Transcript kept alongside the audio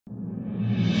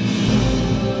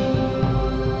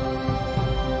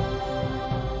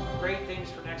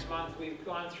we've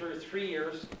gone through 3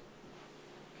 years.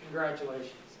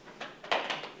 Congratulations.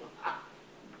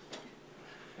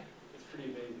 It's pretty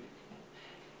amazing.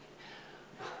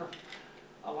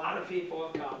 A lot of people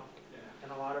have come,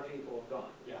 and a lot of people have gone.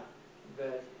 Yeah.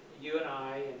 But you and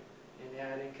I, and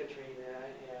Ed and Katrina,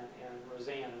 and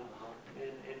Rosanna,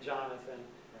 and Jonathan,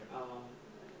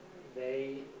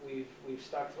 we've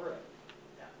stuck through it.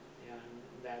 Yeah. And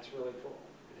that's really cool.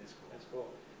 It is cool. That's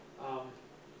cool.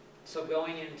 So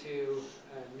going into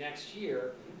next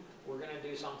year, we're going to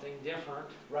do something different,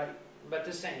 Right. but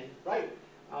the same. Right.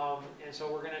 And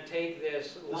so we're going to take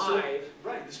this live.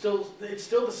 Right. It's still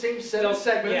the same set of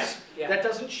segments. Yeah. That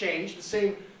doesn't change. The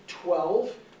same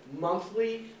 12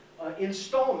 monthly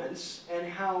installments, and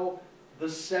how the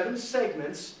 7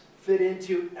 segments fit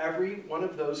into every one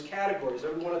of those categories,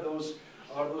 every one of those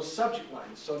subject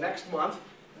lines. So next month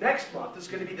is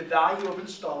going to be the value of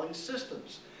installing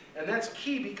systems. And that's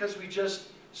key because we just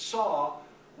saw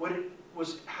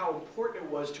how important it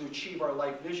was to achieve our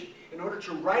life vision. In order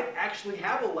to actually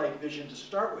have a life vision to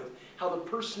start with, how the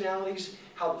personalities,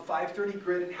 how the 530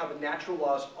 grid, and how the natural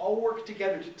laws all work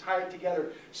together to tie it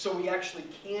together so we actually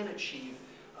can achieve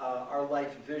our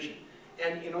life vision.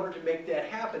 And in order to make that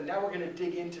happen, now we're going to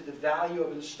dig into the value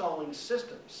of installing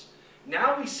systems.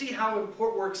 Now we see how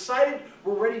important, we're excited,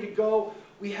 we're ready to go.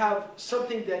 We have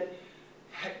something that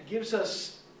gives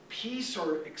us peace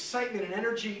or excitement and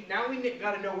energy. Now we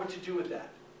got to know what to do with that.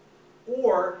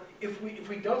 Or if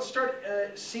we don't start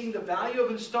seeing the value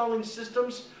of installing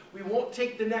systems, we won't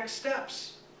take the next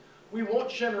steps. We won't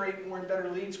generate more and better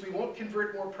leads. We won't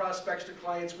convert more prospects to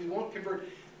clients. We won't convert,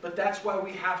 but that's why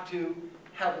we have to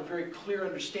have a very clear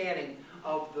understanding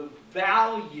of the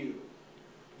value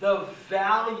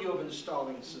of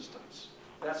installing systems.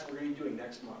 That's what we're going to be doing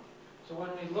next month. So when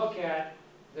we look at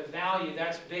the value,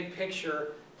 that's big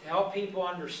picture, to help people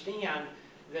understand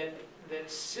that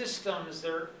systems,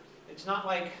 it's not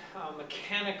like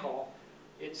mechanical.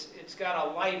 It's got a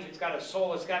life, it's got a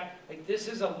soul, it's got, like, this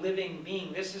is a living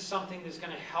being. This is something that's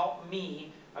going to help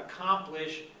me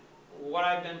accomplish what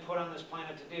I've been put on this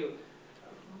planet to do.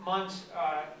 Months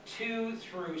 2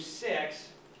 through 6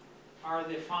 are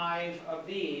the 5 of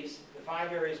these. The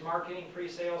 5 areas: marketing,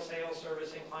 pre-sales, sales,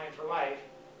 servicing, client for life.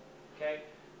 Okay?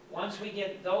 Once we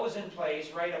get those in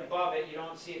place, right above it, you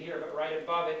don't see it here, but right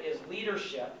above it is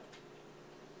leadership.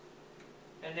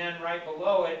 And then right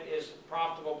below it is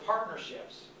profitable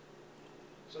partnerships.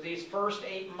 So these first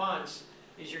 8 months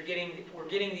is we're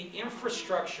getting the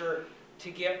infrastructure to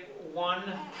get one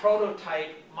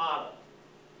prototype model.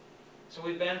 So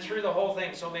we've been through the whole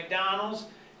thing. So McDonald's,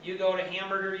 you go to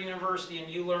Hamburger University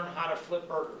and you learn how to flip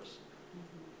burgers.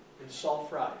 And salt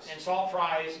fries. And salt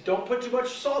fries. Don't put too much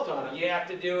salt on it. You have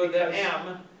to do the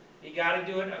M. You got to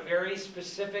do it a very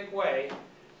specific way.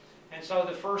 And so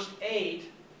the first 8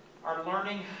 are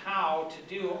learning how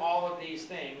to do all of these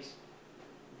things.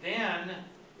 Then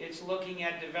it's looking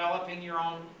at developing your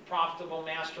own profitable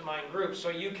mastermind group so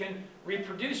you can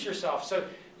reproduce yourself. So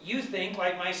you think,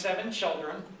 like my 7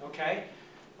 children, okay,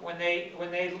 when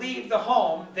they leave the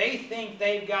home, they think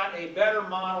they've got a better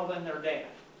model than their dad.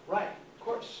 Right, of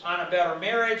course. On a better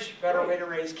marriage, better way to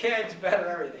raise kids, better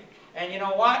everything. And you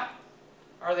know what?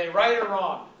 Are they right or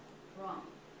wrong? Wrong.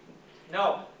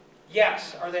 No.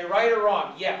 Yes. Are they right or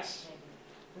wrong? Yes.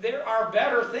 There are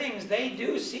better things. They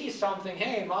do see something.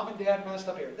 Hey, mom and dad messed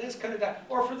up here. This could have done.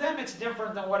 Or for them, it's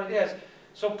different than what it is.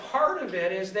 So part of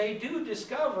it is they do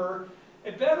discover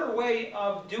a better way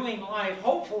of doing life,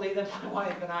 hopefully, than my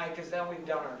wife and I, because then we've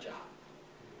done our job.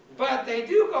 But they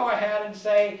do go ahead and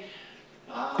say,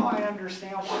 oh, I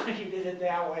understand why you did it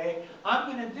that way. I'm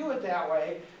going to do it that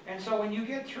way. And so when you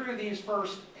get through these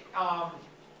first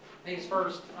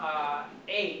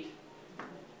 8,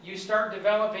 you start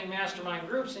developing mastermind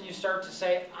groups and you start to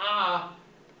say,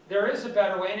 there is a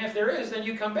better way. And if there is, then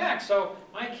you come back. So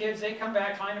my kids, they come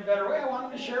back, find a better way. I want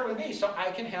them to share it with me so I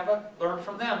can learn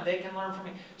from them. They can learn from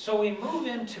me. So we move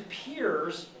into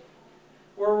peers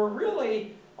where we're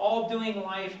really all doing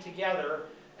life together.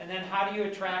 And then how do you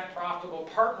attract profitable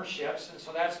partnerships? And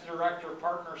so that's director of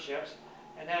partnerships.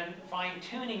 And then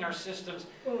fine-tuning our systems.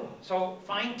 So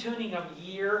fine-tuning them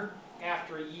year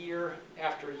after year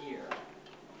after year.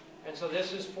 And so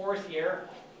this is 4th year.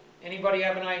 Anybody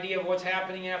have an idea of what's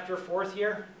happening after 4th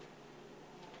year?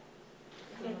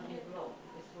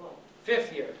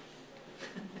 5th year.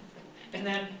 And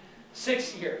then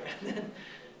 6th year. And then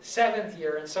 7th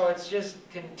year. And so it's just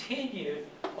continued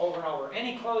over and over.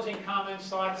 Any closing comments,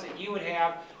 thoughts that you would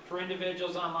have for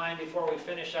individuals online before we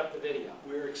finish up the video?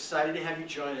 We're excited to have you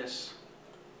join us.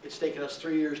 It's taken us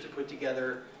 3 years to put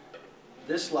together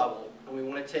this level, and we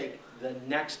want to take the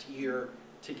next year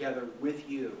together with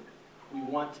you. We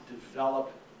want to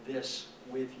develop this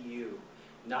with you.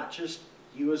 Not just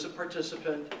you as a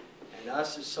participant and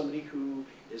us as somebody who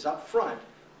is up front.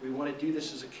 We want to do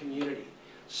this as a community.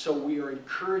 So we are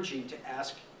encouraging to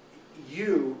ask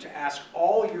you to ask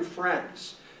all your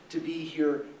friends to be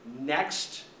here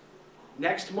next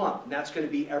month. And that's going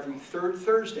to be every third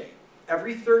Thursday.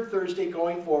 Every third Thursday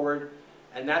going forward.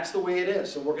 And that's the way it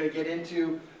is. So we're going to get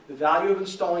into the value of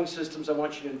installing systems. I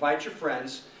want you to invite your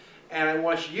friends. And I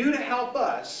want you to help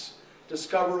us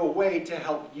discover a way to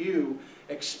help you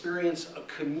experience a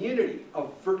community, a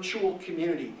virtual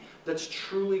community that's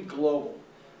truly global.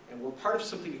 And we're part of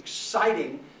something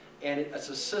exciting, and it's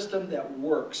a system that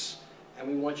works. And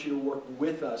we want you to work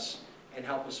with us and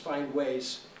help us find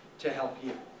ways to help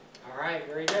you. All right,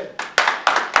 very good.